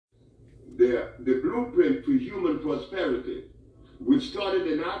the blueprint for human prosperity, which started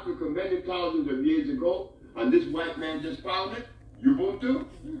in Africa many thousands of years ago, and this white man just found it, Ubuntu.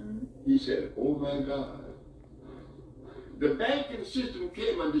 He said, oh my God. The banking system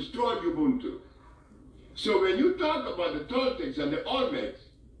came and destroyed Ubuntu. So when you talk about the Toltecs and the Olmecs,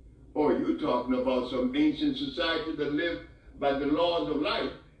 or you're talking about some ancient society that lived by the laws of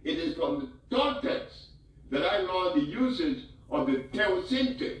life, it is from the Toltecs that I learned the usage of the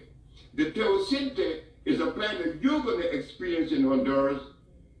teosinte. The teosinte is a plant that you're going to experience in Honduras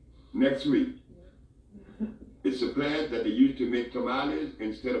next week. It's a plant that they use to make tamales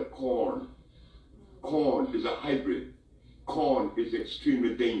instead of corn. Corn is a hybrid. Corn is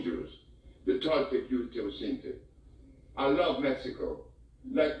extremely dangerous. The Toltec use teosinte. I love Mexico.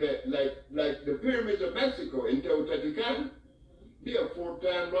 Like the pyramids of Mexico in Teotihuacan, they are 4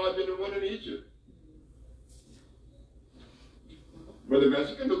 times larger than one in Egypt. But the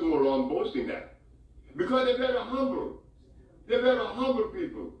Mexicans don't go around boasting that. Because they're very humble. They're very humble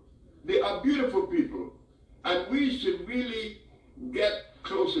people. They are beautiful people. And we should really get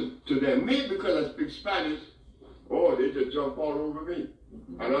closer to them. Maybe because I speak Spanish, oh, they just jump all over me.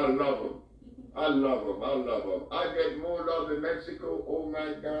 And I love them. I love them. I love them. I get more love in Mexico. Oh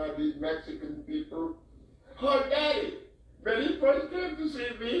my God, these Mexican people. Her daddy, when he first came to see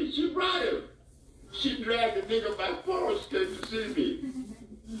me, she brought him. She dragged the nigga by force, came to see me.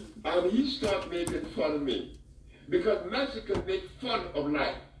 And he started making fun of me. Because Mexicans make fun of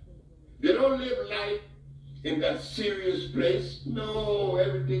life. They don't live life in that serious place. No,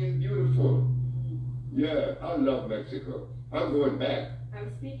 everything is beautiful. Yeah, I love Mexico. I'm going back. I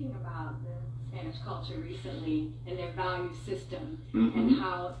was speaking about the Spanish culture recently and their value system and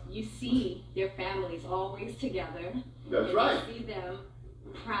how you see their families always together. That's right. You see them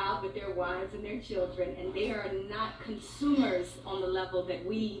proud with their wives and their children, and they are not consumers on the level that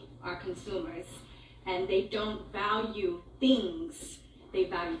we are consumers. And they don't value things, they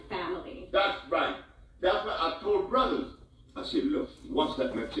value family. That's right. That's what I told brothers. I said, look, watch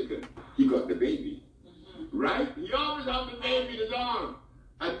that Mexican. He got the baby. Right? He always has the baby in his arm.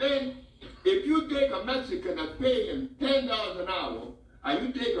 And then, if you take a Mexican and pay him $10 an hour, and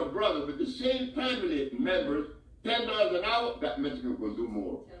you take a brother with the same family members, $10 an hour, that Mexican will do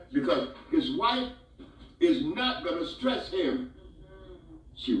more. Because his wife is not going to stress him.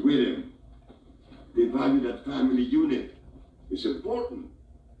 She with him. They value that family unit. It's important.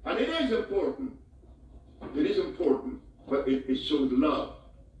 And it is important. It is important. But it shows love.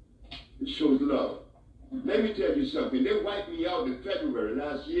 It shows love. Let me tell you something. They wiped me out in February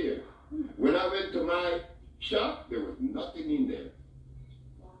last year. When I went to my shop, there was nothing in there.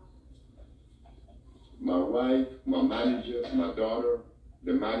 My wife, my manager, my daughter,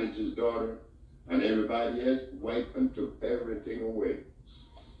 the manager's daughter, and everybody else wiped and took everything away.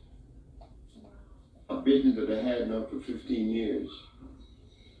 A business that I had now for 15 years.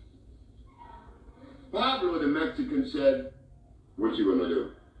 Pablo, the Mexican, said, what you gonna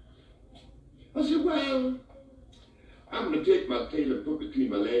do? I said, well, I'm gonna take my tail and put between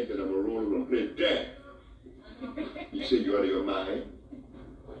my legs and I'm gonna roll and play dead. He said, you out of your mind?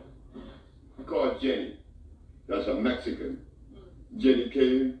 I called Jenny. That's a Mexican. Jenny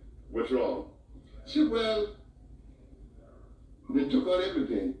came, what's wrong? I said, well, they took out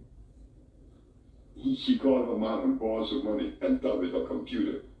everything. She called her mom and borrowed some money and thought it was a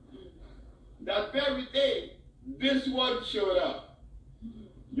computer. That very day, this one showed up.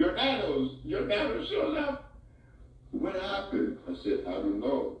 Your dad showed up. What happened? I said, I don't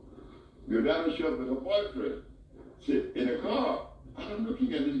know. Your dad showed up with her boyfriend. Said, in a car. I'm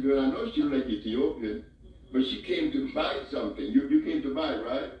looking at this girl. I know she was like Ethiopian, but she came to buy something. You came to buy,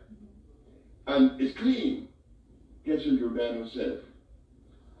 right? And it's clean. Guess what your dad said?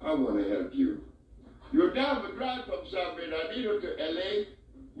 I want to help you. Your dad would drive from San Bernardino to LA,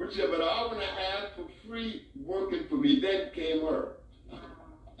 which is about an hour and a half for free working for me. Then came her.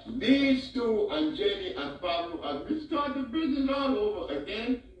 These two, and Jenny and Pablo, and we started the business all over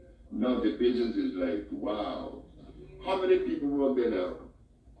again. Now the business is like, wow. How many people work there now?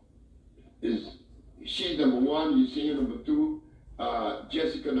 She's number 1, you see her number 2,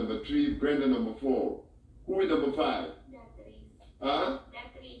 Jessica number 3, Brenda number 4. Who is number 5? Beatriz. Huh?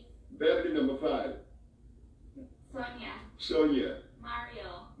 Beatriz. Beverly number 5. Sonia. Sonia.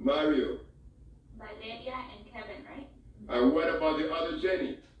 Mario. Mario. Valeria and Kevin, right? And what about the other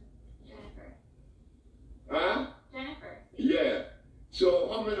Jenny? Jennifer. Huh? Jennifer. Yeah. So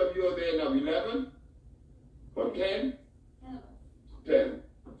how many of you are there now? 11? Or 10? 10.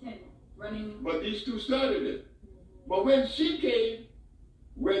 10. Running. But these two started it. But when she came,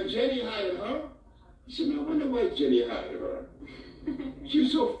 when Jenny hired her, he said, I wonder why Jenny hired her.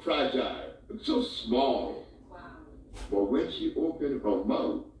 She's so fragile. so small. Wow. But when she opened her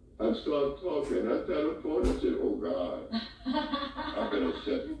mouth and started talking, I telephoned and said, oh God, I better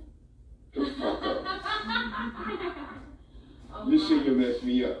shut the fuck up. Oh, You see, you messed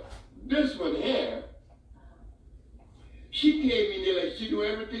me up. This one here, she came in there like she knew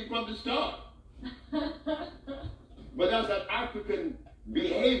everything from the start. But that's an African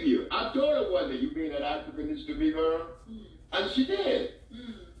behavior. I told her one day, you being an Africanist to me, girl? And she did.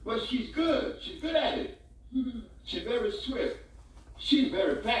 But she's good. She's good at it. She's very swift. She's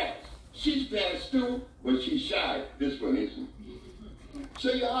very fast. She's fast too, but she's shy. This one isn't.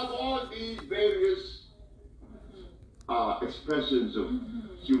 So you have all these various expressions of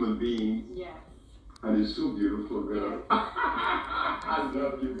human beings. Yes. And it's so beautiful, girl. I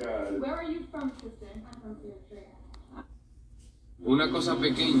love you guys. Where are you from, sister? I'm from Eritrea. Una cosa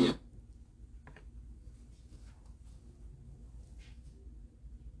pequeña.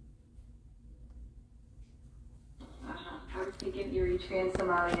 I was thinking Eritrean,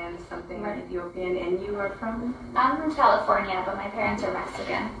 Somalian, something, or Ethiopian, and you are from? I'm from California, but my parents are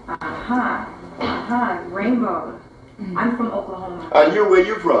Mexican. Rainbow. I'm from Oklahoma. And you, where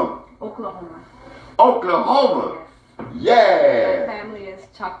you from? Oklahoma. Oklahoma. My Yeah. family is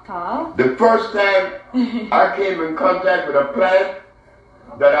Choctaw. The first time I came in contact with a plant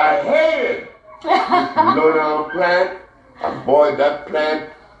that I hated, this low-down plant, and boy, that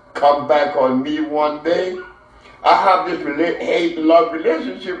plant come back on me one day. I have this hate-love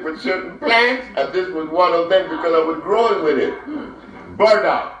relationship with certain plants, and this was one of them because I was growing with it.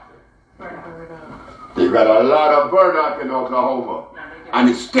 Burdock. You got a lot of burdock in Oklahoma, and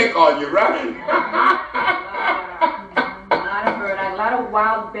it stick on you, right? A lot of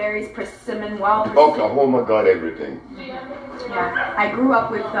wild berries, persimmon, wild persimmon. Oklahoma got everything. Yeah, I grew up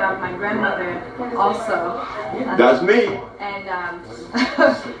with my grandmother also. That's me. And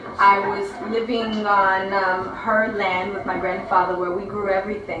I was living on her land with my grandfather where we grew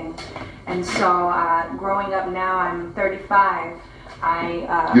everything. And so growing up now, I'm 35.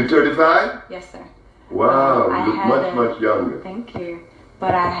 You're 35? Yes, sir. Wow, you look much younger. Thank you.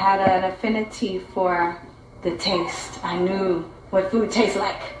 But I had an affinity for the taste. I knew what food tastes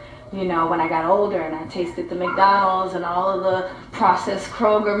like. You know, when I got older and I tasted the McDonald's and all of the processed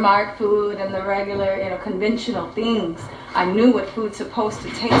Kroger Mart food and the regular, conventional things, I knew what food's supposed to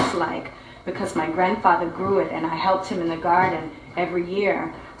taste like because my grandfather grew it and I helped him in the garden every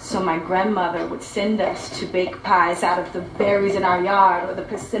year. So my grandmother would send us to bake pies out of the berries in our yard or the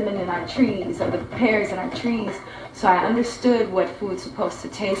persimmon in our trees or the pears in our trees. So I understood what food's supposed to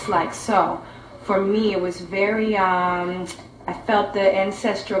taste like. So for me, it was very, I felt the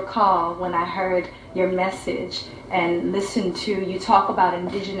ancestral call when I heard your message and listened to you talk about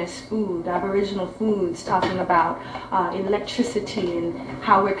indigenous food, Aboriginal foods, talking about electricity and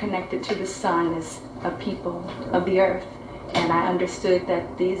how we're connected to the sun as a people of the earth. And I understood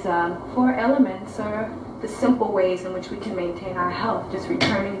that these 4 elements are the simple ways in which we can maintain our health, just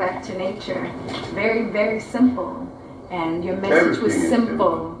returning back to nature. Very, very simple. And your message was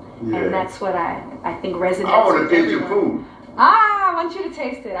simple. Yeah. And that's what I think resonates. I want to with taste everyone. your food. I want you to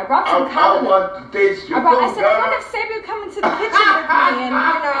taste it. I brought some I callaloo. want to taste your food, I said, I wonder if Sebi would come into the kitchen with me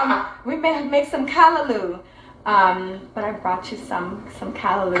and, we may make some callaloo. But I brought you some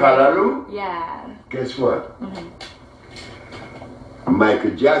callaloo. Callaloo? Yeah. Guess what?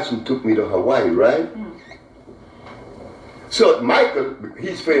 Michael Jackson took me to Hawaii, right? So Michael,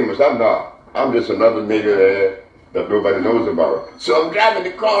 he's famous. I'm not. I'm just another nigga there that nobody knows about. So I'm driving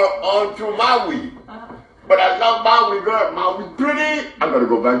the car on through Maui. But I love Maui, girl. Maui's pretty. I'm gonna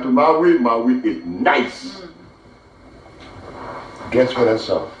go back to Maui. Maui is nice. Guess what I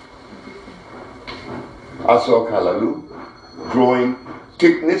saw? I saw callaloo growing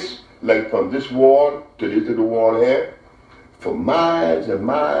thickness like from this wall to this little wall here for miles and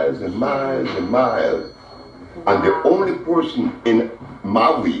miles and miles and miles. And the only person in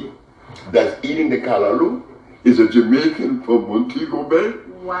Maui that's eating the callaloo is a Jamaican from Montego Bay.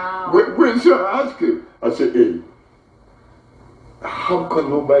 Wow. When I asked him, I said, hey, how come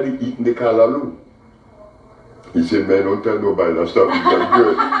nobody eating the callaloo? He said, man, don't tell nobody that stuff is very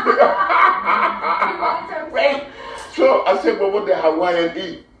good. Right? So I said, well, what the Hawaiian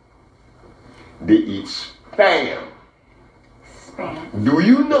eat? They eat spam. Spam. Do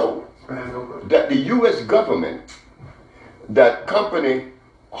you know that the U.S. government, that company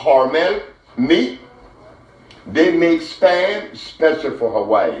Hormel meat, they make spam special for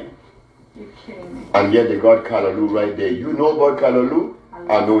Hawaii. You're kidding me. And yet they got callaloo right there. You know about callaloo?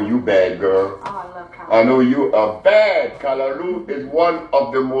 I know you bad, girl. Oh, I love callaloo. I know you are bad. Callaloo is one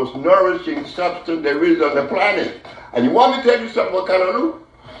of the most nourishing substances there is on the planet. And you want me to tell you something about callaloo?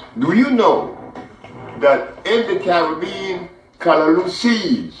 Do you know that in the Caribbean, callaloo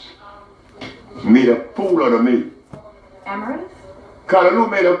seeds made a fool out of me? Amaranth? Callaloo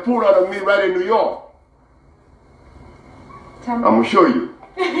made a fool out of me right in New York. Tell me. I'm going to show you.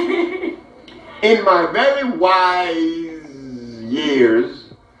 In my very wise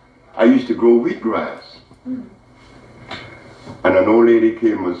years, I used to grow wheatgrass. And an old lady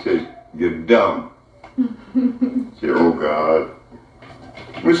came and said, "You're dumb." I said, "Oh God.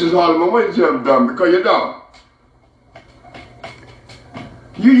 Mrs. Harleman, why did you say I'm dumb?" "Because you're dumb.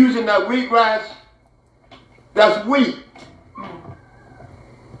 You using that wheatgrass, that's wheat.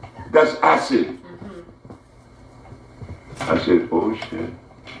 That's acid." I said, "Oh shit.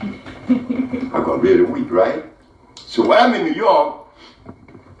 I got rid of wheat, right?" So when I'm in New York,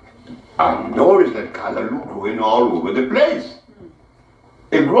 I noticed that callaloo growing all over the place.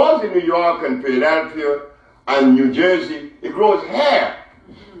 It grows in New York and Philadelphia and New Jersey. It grows here.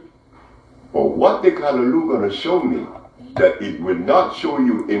 But what the callaloo gonna show me that it would not show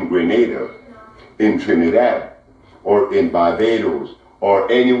you in Grenada, in Trinidad, or in Barbados, or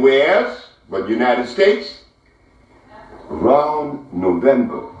anywhere else but United States? Around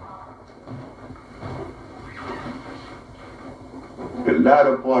November, the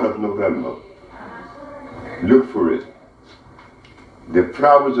latter part of November, look for it. The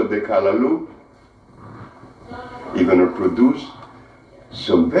flowers of the callaloo are going to produce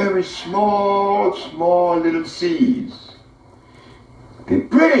some very small little seeds. They're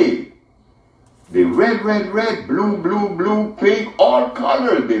pretty. They're red, blue, pink, all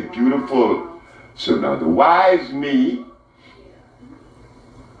colors. They're beautiful. So now the wise me,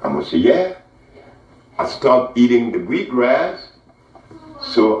 I'm going to say, yeah, I stopped eating the wheatgrass,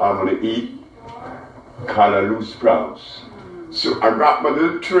 so I'm going to eat callaloo sprouts. So I got my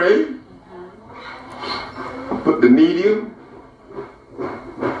little tray, I put the medium,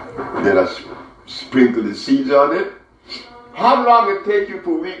 then I sprinkle the seeds on it. How long it take you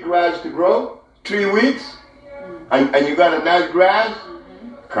for wheatgrass to grow? 3 weeks? And you got a nice grass?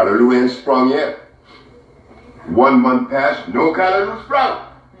 Callaloo ain't sprung yet. 1 month passed, no callaloo sprout.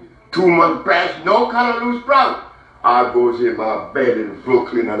 2 months passed, no callaloo sprout. I goes in my bed in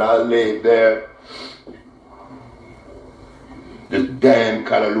Brooklyn and I lay there. This damn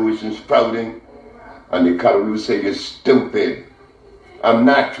callaloo isn't sprouting. And the callaloo say, "You're stupid. I'm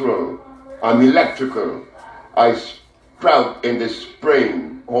natural. I'm electrical. I sprout in the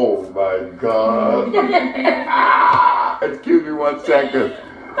spring." Oh my God. Excuse me 1 second.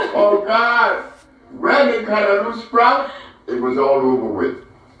 Oh God. When the callaloo sprout, it was all over with.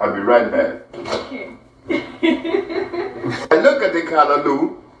 I'll be right back. Okay. I look at the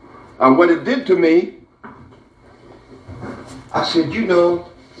callaloo, and what it did to me, I said, you know,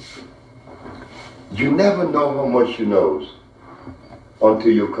 you never know how much you know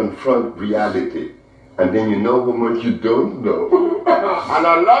until you confront reality. And then you know how much you don't know. And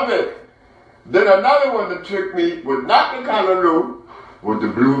I love it. Then another one that tricked me was not the callaloo, was the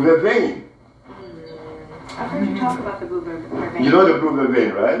blue vervain. I've heard you talk about the blue vervain. You know the blue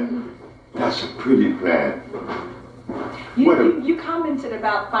vervain, right? That's a pretty plant. You commented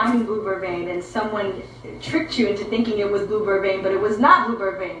about finding blue vervain and someone tricked you into thinking it was blue vervain, but it was not blue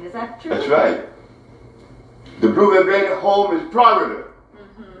vervain. Is that true? That's right. The blue vervain home is Florida.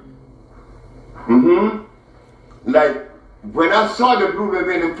 Like when I saw the blue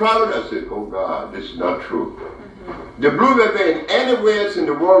vervain in Florida, I said, "Oh God, this is not true." The blue vervain anywhere else in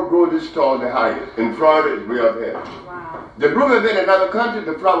the world grows this tall the highest. In Florida, it's way up here. Wow. The blue vervain in other countries,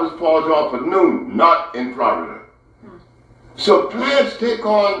 the flowers falls off at noon, not in Florida. So plants take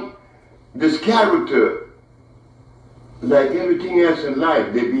on this character like everything else in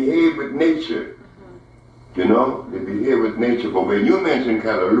life. They behave with nature. You know, they behave with nature. But when you mention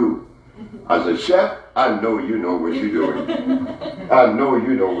callaloo, as a chef, I know you know what you're doing. I know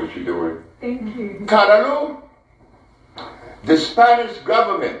you know what you're doing. Thank you. Callaloo, the Spanish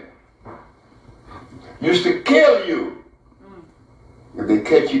government used to kill you if they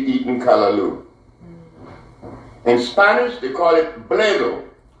catch you eating callaloo. In Spanish, they call it bledo.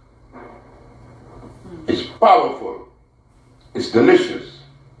 It's powerful. It's delicious.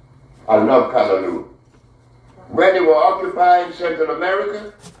 I love callaloo. When they were occupying Central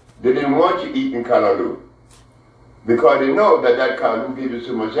America, they didn't want you eating callaloo because they know that callaloo gives you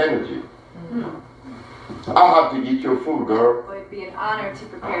so much energy. I have to eat your food, girl. Well, it'd be an honor to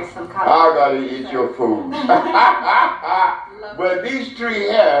prepare some I callaloo. gotta eat your food. But these three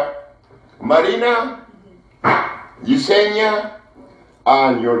here, Marina, Yesenia,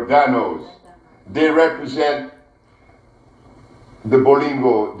 and Jordanos, they represent the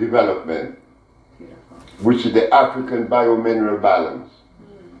Bolingo development, which is the African biomineral balance.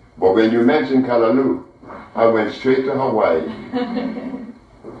 But when you mentioned Kalaloo, I went straight to Hawaii.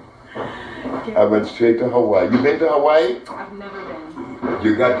 I went straight to Hawaii. You been to Hawaii? I've never been.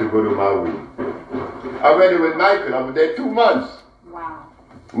 You got to go to Maui. I went there with Michael. I was there 2 months. Wow.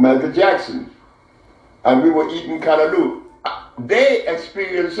 Michael Jackson. And we were eating Kalaloo. They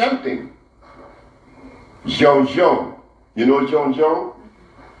experienced something. Jean. You know Jean?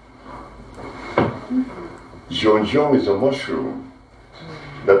 Jean is a mushroom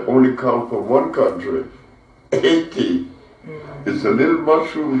that only comes from one country, Haiti. It's a little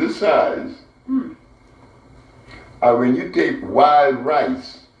mushroom this size. And when you take wild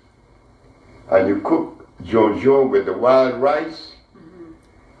rice and you cook Jean with the wild rice,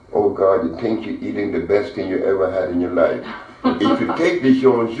 oh God, you think you're eating the best thing you ever had in your life. If you take the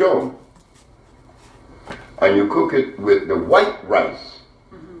Jean and you cook it with the white rice,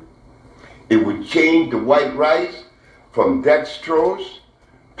 it would change the white rice from dextrose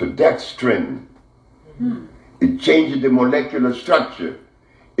to dextrin. It changes the molecular structure.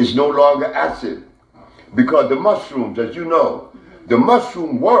 It's no longer acid. Because the mushrooms, as you know, the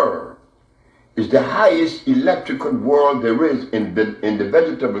mushroom world is the highest electrical world there is in the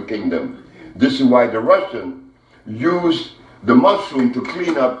vegetable kingdom. This is why the Russians used the mushroom to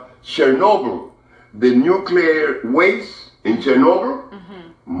clean up Chernobyl. The nuclear waste in Chernobyl,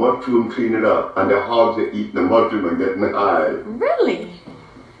 mushroom clean it up. And the hogs are eating the mushroom and getting high. Really?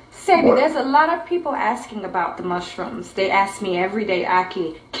 Sebi, there's a lot of people asking about the mushrooms. They ask me every day,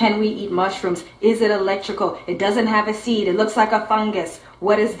 Aki, can we eat mushrooms? Is it electrical? It doesn't have a seed. It looks like a fungus.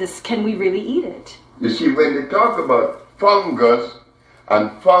 What is this? Can we really eat it? You see, when they talk about fungus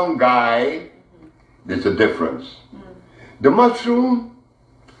and fungi, there's a difference. The mushroom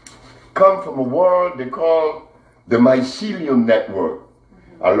come from a world they call the mycelium network.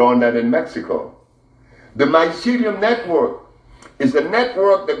 I learned that in Mexico. The mycelium network is a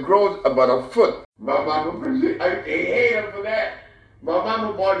network that grows about a foot. My mama, I hate her for that. My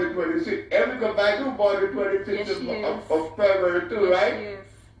mama born the 26th. Erica Badu born the 26th of February too, right? Yes.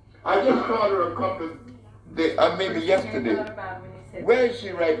 I just called her a couple of days, maybe yesterday. Where is she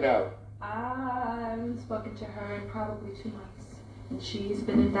right now? I haven't spoken to her in probably 2 months. And she's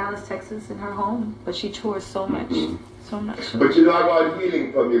been in Dallas, Texas in her home. But she tours so much. So much. But you know, I got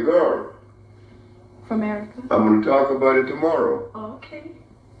healing from your girl. From America? I'm going to talk about it tomorrow. Oh, okay.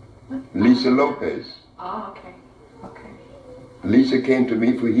 Lisa Lopez. Oh, okay. Okay. Lisa came to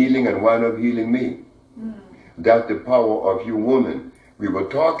me for healing and wound up healing me. That's the power of you women. We were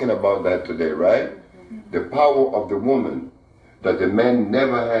talking about that today, right? The power of the woman that the men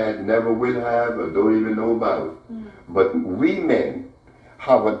never had, never will have, or don't even know about. But we men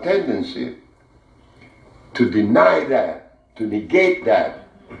have a tendency to deny that, to negate that,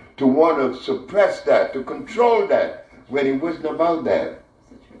 to want to suppress that, to control that, when it wasn't about that.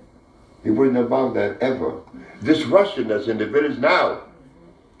 It wasn't about that ever. This Russian that's in the village now,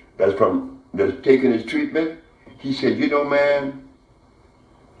 that's taking his treatment, he said, you know, man,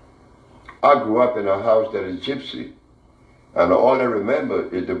 I grew up in a house that is gypsy, and all I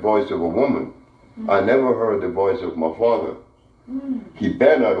remember is the voice of a woman. I never heard the voice of my father. He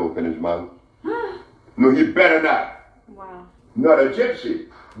better not open his mouth. No, he better not. Wow. Not a gypsy.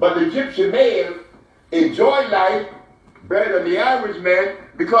 But the gypsy male enjoy life better than the average man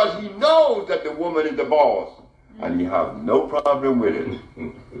because he knows that the woman is the boss. And he have no problem with it.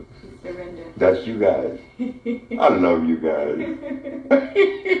 Surrender. That's you guys. I love you guys.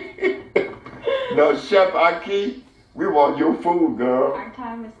 No, Chef Aki, we want your food, girl. Our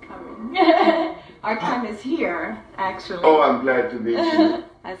time is coming. Our time is here, actually. Oh, I'm glad to meet you.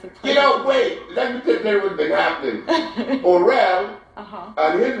 As a You know, wait, let me tell you what's been happening. Orel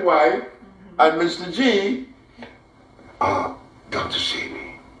and his wife and Mr. G, Dr.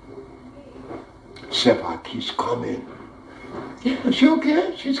 Sebi, Chef Aki's coming. She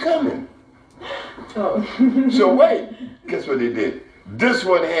okay? She's coming. Oh. So wait, guess what they did? This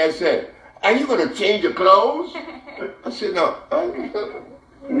one had said, are you going to change your clothes? I said, no.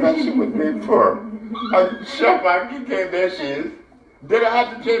 That's what made for. And Chef Aki came there, she is. Did I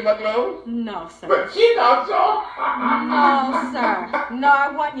have to change my clothes? No, sir. But she thought so. No, sir. No,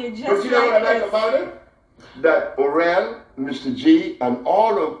 I want you just But you know what I like about it? That Orel, Mr. G, and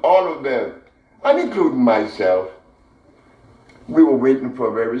all of them, and including myself, we were waiting for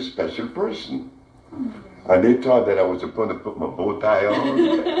a very special person. And they thought that I was supposed to put my bow tie on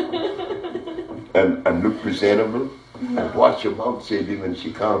and look presentable and watch your mouth, Sebi, when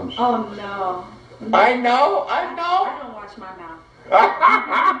she comes. Oh, no. I know. I don't watch my mouth.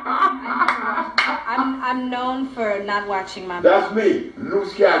 I'm known for not watching my mouth. That's me,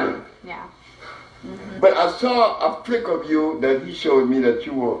 loose cannon. Yeah. But I saw a flick of you that he showed me that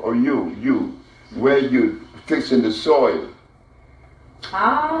you were, or you, where you fixing the soil.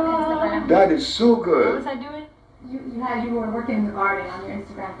 Oh. That is so good. What was I doing? You were working in the garden on your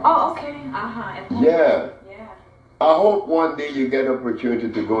Instagram. Oh, okay. Yeah. Yeah. I hope one day you get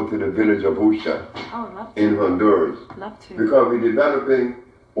opportunity to go to the village of Usha love in Honduras. Love to. Because we're developing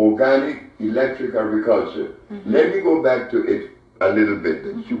organic electric agriculture. Let me go back to it a little bit,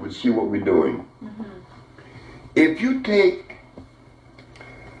 that you would see what we're doing. If you take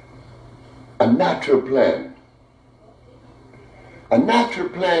a natural plant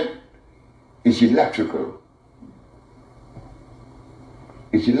is electrical.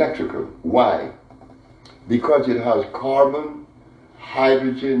 It's electrical. Why? Because it has carbon,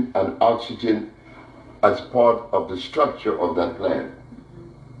 hydrogen, and oxygen as part of the structure of that plant.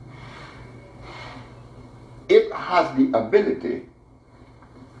 It has the ability,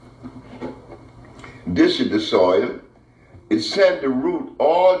 this is the soil, it sends the root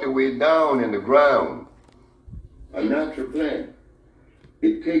all the way down in the ground. A natural plant,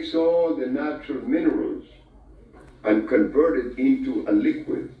 it takes all the natural minerals and convert it into a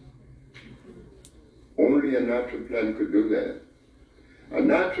liquid. Only a natural plant could do that. A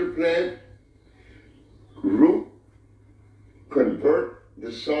natural plant root convert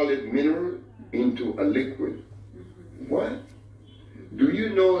the solid mineral into a liquid. What? Do you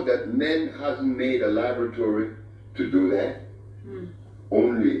know that man hasn't made a laboratory to do that?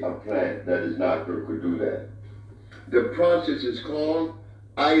 Only a plant that is natural could do that. The process is called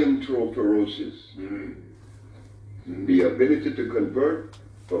iontrophoresis. The ability to convert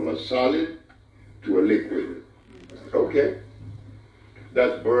from a solid to a liquid. Okay?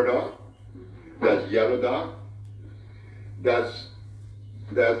 That's burdock. That's yellow dock. That's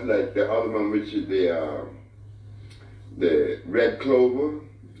like the other one, which is the red clover.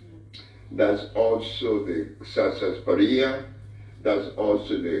 That's also the sarsaparilla. That's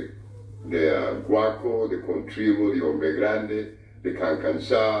also the guaco, the contrivo, the hombre grande, the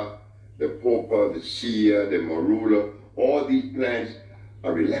cancansa, the popa, the sia, the marula. All these plants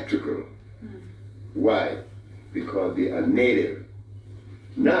are electrical. Why? Because they are native.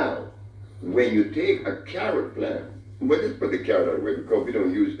 Now, when you take a carrot plant, well, let's put the carrot away because we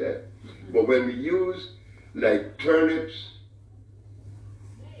don't use that. But when we use like turnips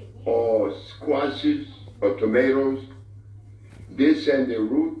or squashes or tomatoes, they send their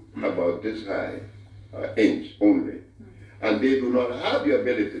root about this high, an inch only. And they do not have the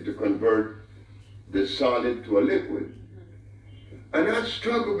ability to convert the solid to a liquid. And I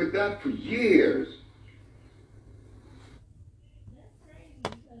struggled with that for years.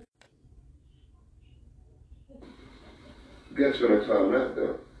 Guess what I found out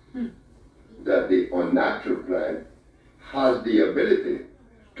though? That the unnatural plant has the ability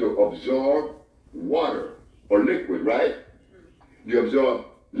to absorb water or liquid, right? You absorb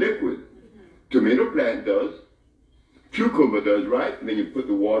liquid. Tomato plant does. Cucumber does, right? When you put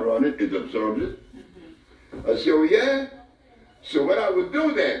the water on it, it absorbs it. I said, oh yeah? So what I would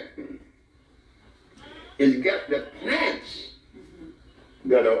do then is get the plants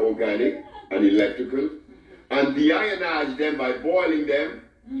that are organic and electrical and deionize them by boiling them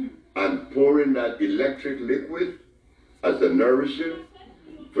and pouring that electric liquid as a nourisher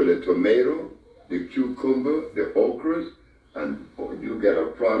for the tomato, the cucumber, the okras, and you get a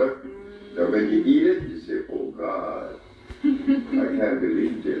product that when you eat it, you say, oh God, I can't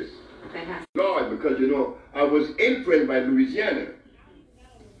believe this. Lord, because you know, I was influenced by Louisiana.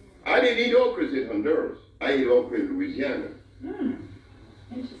 I didn't eat okras in Honduras. I ate okra in Louisiana.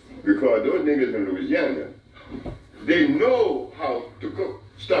 Because those niggas in Louisiana, they know how to cook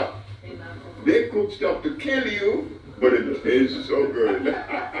stuff. They cook stuff to kill you, but it tastes so good.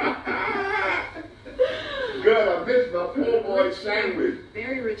 God, I missed my poor boy sandwich.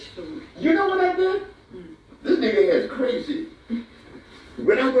 Very rich food. You know what I did? This nigga is crazy.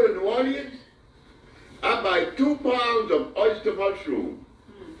 When I go to New Orleans, I buy 2 pounds of oyster mushroom.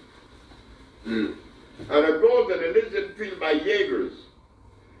 And I go to the lizard field by Jaegers.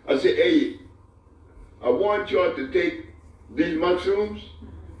 I say, hey, I want y'all to take these mushrooms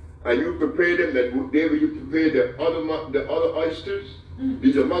and you prepare them that day when you prepare the other oysters.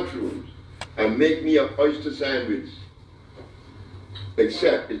 These are mushrooms. And make me an oyster sandwich.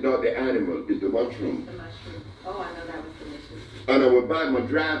 Except it's not the animal, it's the mushroom. The mushroom. Oh, I know that was delicious. And I would buy my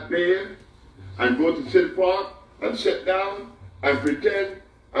dried beer and go to City Park and sit down and pretend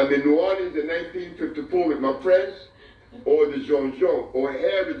I'm in New Orleans in 1954 with my friends, or the Jean Jean, or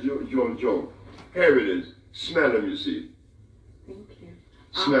Harry Jean Jean. Here it is. Smell them, you see. Thank you.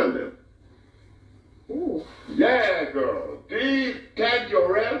 Smell them. Ooh. Yeah, girl. These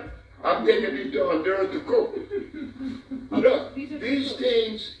tangerine. I'm taking these to Honduras to cook. Look, these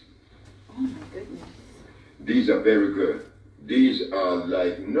things, Oh my goodness. these are very good. These are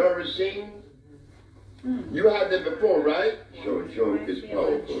like nourishing. You had them before, right? Show is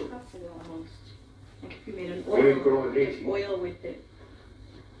powerful. Almost. Like if you made an oil with it.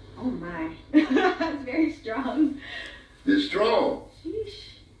 Oh my. It's very strong. They're strong.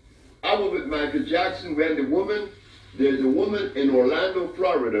 Sheesh. I was with Michael Jackson when there's a woman in Orlando,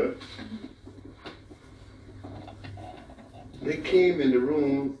 Florida. They came in the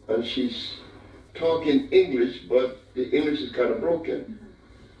room and she's talking English, but the English is kind of broken.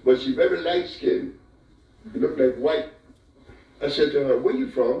 But she's very light-skinned. You look like white. I said to her, where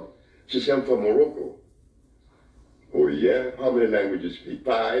you from? She said, I'm from Morocco. Oh yeah? How many languages you speak?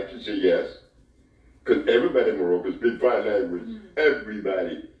 5? She said, yes. Because everybody in Morocco speaks 5 languages.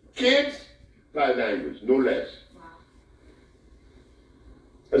 Everybody. Kids, 5 languages, no less. Wow.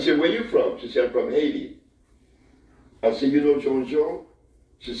 I said, where you from? She said, I'm from Haiti. I said, you know Jonjon?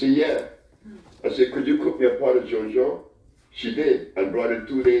 She said, yeah. I said, could you cook me a pot of Jonjon? She did, and brought it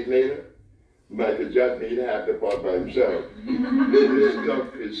 2 days later. Michael Jackson ate half the pot by himself. This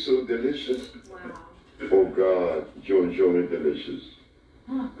stuff is so delicious. Wow. Oh God, Jonjon is delicious.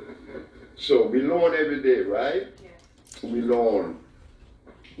 So we learn every day, right? Yes. We learn.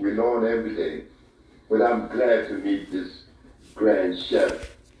 We learn every day. But I'm glad to meet this grand chef.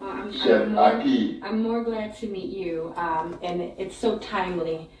 I'm more glad to meet you, and it's so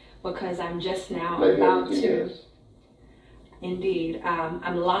timely because I'm just now like about to. Else. Indeed,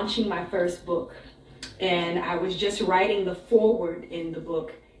 I'm launching my first book, and I was just writing the foreword in the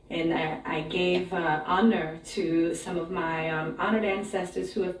book, and I gave honor to some of my honored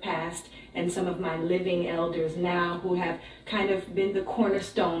ancestors who have passed, and some of my living elders now who have kind of been the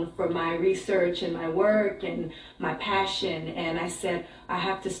cornerstone for my research and my work and my passion. And I said, I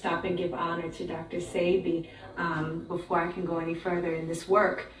have to stop and give honor to Dr. Sebi before I can go any further in this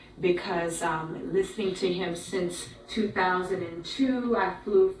work, because listening to him since 2002, I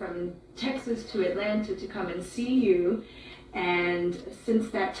flew from Texas to Atlanta to come and see you. And since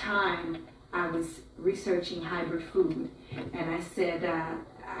that time, I was researching hybrid food. And I said,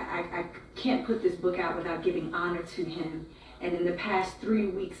 I can't put this book out without giving honor to him. And in the past 3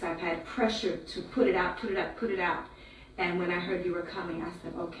 weeks, I've had pressure to put it out. And when I heard you were coming, I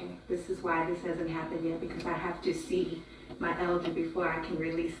said, okay, this is why this hasn't happened yet, because I have to see my elder before I can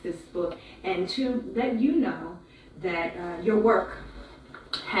release this book. And to let you know that your work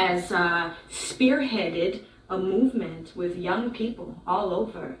has spearheaded a movement with young people all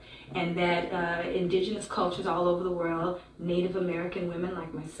over, and that indigenous cultures all over the world, Native American women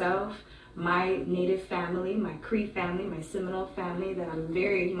like myself, my Native family, my Cree family, my Seminole family that I'm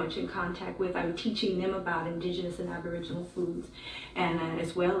very much in contact with, I'm teaching them about indigenous and aboriginal foods, and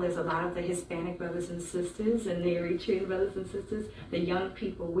as well as a lot of the Hispanic brothers and sisters and the Eritrean brothers and sisters, the young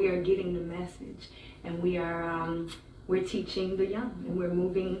people. We are getting the message, and we're teaching the young, and we're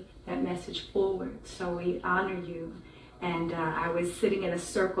moving that message forward. So we honor you. And I was sitting in a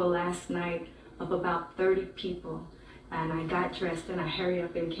circle last night of about 30 people, and I got dressed and I hurried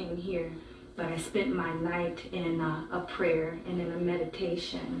up and came here. But I spent my night in a prayer and in a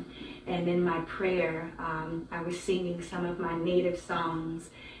meditation. And in my prayer, I was singing some of my native songs.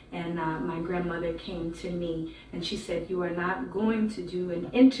 And my grandmother came to me and she said, you are not going to do an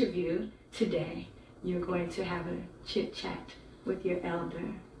interview today. You're going to have a chit chat with your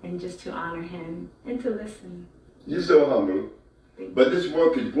elder, and just to honor him and to listen. You're so humble. But this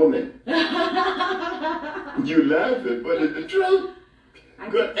work is woman. You laughing, but it's the truth.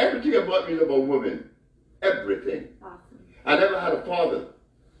 Because everything about me is about women. Everything. Awesome. I never had a father.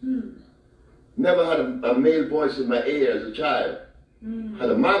 Never had a male voice in my ear as a child. Had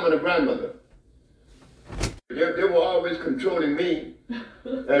a mom and a grandmother. They were always controlling me.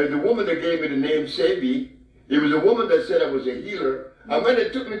 And the woman that gave me the name Sebi, it was a woman that said I was a healer. And when they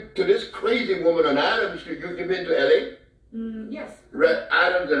took me to this crazy woman on Adams Street, you've been to LA? Yes.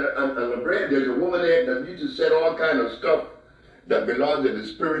 Adams and La Brea, there's a woman there that used to say all kind of stuff that belongs to the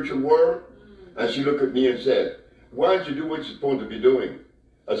spiritual world. And she looked at me and said, why don't you do what you're supposed to be doing?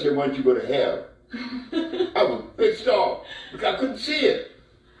 I said, why don't you go to hell? I was pissed off because I couldn't see it.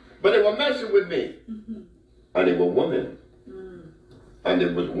 But they were messing with me. And they were women. And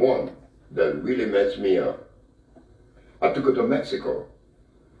there was one that really messed me up. I took her to Mexico.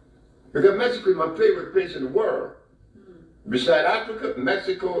 Because Mexico is my favorite place in the world. Beside Africa,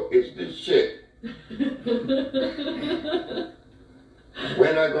 Mexico is the shit.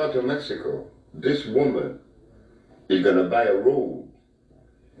 When I got to Mexico, this woman is going to buy a robe.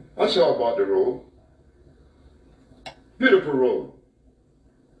 I saw about the robe. Beautiful robe.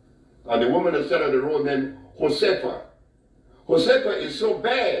 And the woman that sat on the road named Josefa. Josefa is so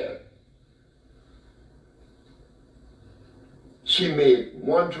bad. She made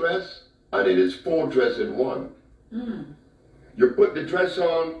one dress, and it is 4 dresses in one. You put the dress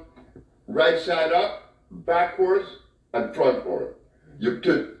on right side up, backwards, and frontward. You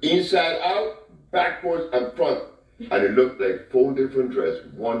took inside out, backwards, and front. And it looked like 4 different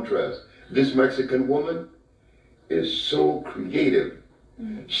dresses, one dress. This Mexican woman is so creative.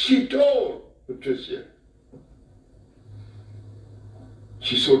 She told Patricia.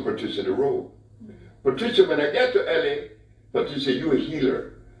 She sold Patricia the robe. Patricia, when I get to LA, Patricia, you're a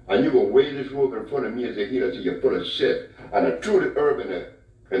healer. And you're going to wear this robe in front of me as a healer till you're full of shit. And I threw the herb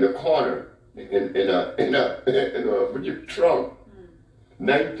in the corner, in a with your trunk.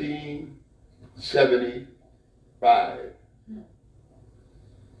 1975.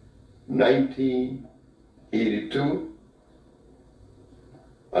 1982.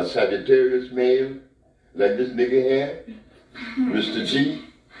 A Sagittarius male, like this nigga here, Mr. G,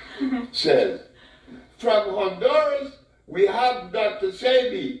 says, from Honduras, we have Dr.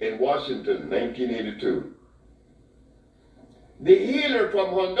 Sebi in Washington, 1982. The healer from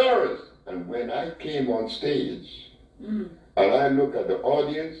Honduras. And when I came on stage, and I look at the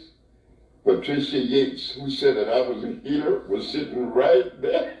audience, Patricia Yates, who said that I was a healer, was sitting right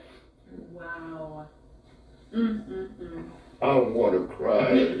there. Wow. I want to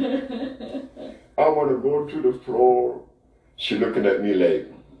cry. I want to go to the floor. She looking at me like,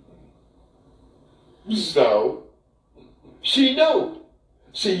 so, she knew.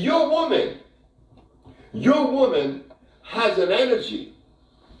 See, your woman has an energy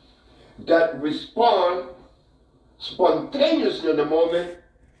that responds spontaneously in the moment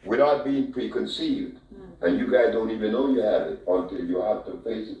without being preconceived. And you guys don't even know you have it until you have to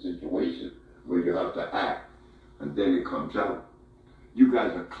face a situation where you have to act. And then it comes out. You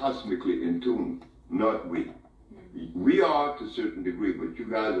guys are cosmically in tune, not we. We are to a certain degree, but you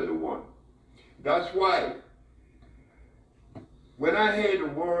guys are the one. That's why when I hear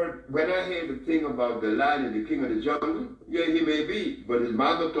the thing about the lion and the king of the jungle, yeah, he may be, but his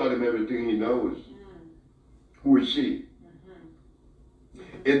mother taught him everything he knows. Who is she?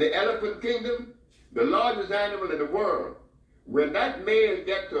 In the elephant kingdom, the largest animal in the world, when that male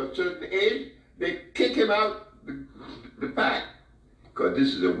gets to a certain age, they kick him out the pack. Because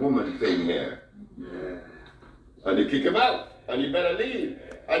this is a woman thing here. And they kick him out, and he better leave.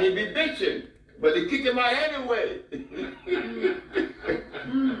 And he be bitching, but they kick him out anyway.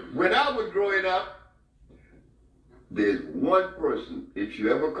 When I was growing up, there's one person, if you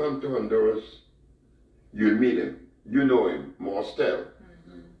ever come to Honduras, you'll meet him. You know him, Mostel.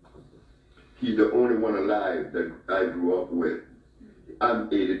 He's the only one alive that I grew up with. I'm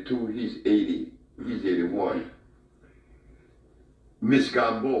 82, he's 80, he's 81. Miss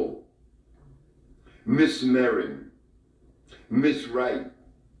Gambo, Miss Marin, Miss Wright,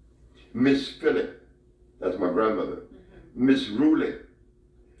 Miss Phillip, that's my grandmother, Miss Ruley,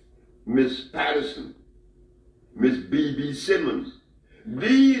 Miss Patterson, Miss B.B. Simmons.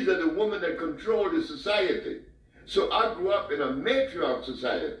 These are the women that control the society. So I grew up in a matriarch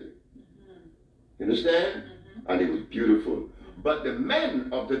society. You understand? And it was beautiful. But the men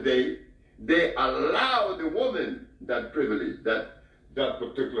of the day, they allow the woman that privilege, that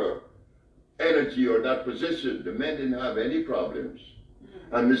particular energy or that position. The men didn't have any problems.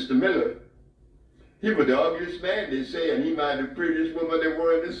 And Mr. Miller, he was the ugliest man, they say, and he married the prettiest woman there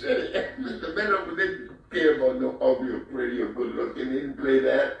were in the city. Mr. Miller didn't care about no ugly or pretty or good looking. He didn't play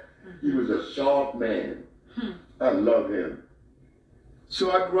that. He was a sharp man. I love him.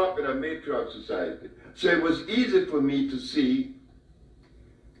 So I grew up in a matriarch society. So it was easy for me to see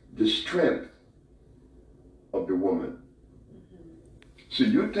the strength of the woman. So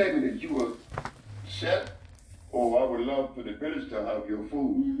you tell me that you were chef, oh, I would love for the village to have your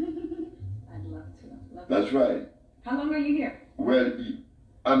food. I'd love to. That's right. How long are you here? Well,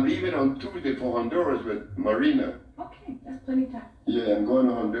 I'm leaving on Tuesday for Honduras with Marina. Okay, that's plenty of time. Yeah, I'm going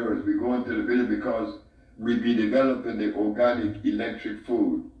to Honduras. We're going to the village because we'll be developing the organic electric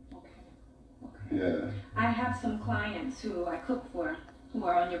food. Okay. Yeah. I have some clients who I cook for who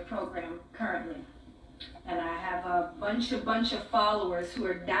are on your program currently. And I have a bunch of followers who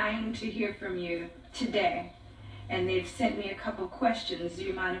are dying to hear from you today. And they've sent me a couple questions. Do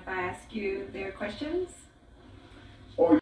you mind if I ask you their questions?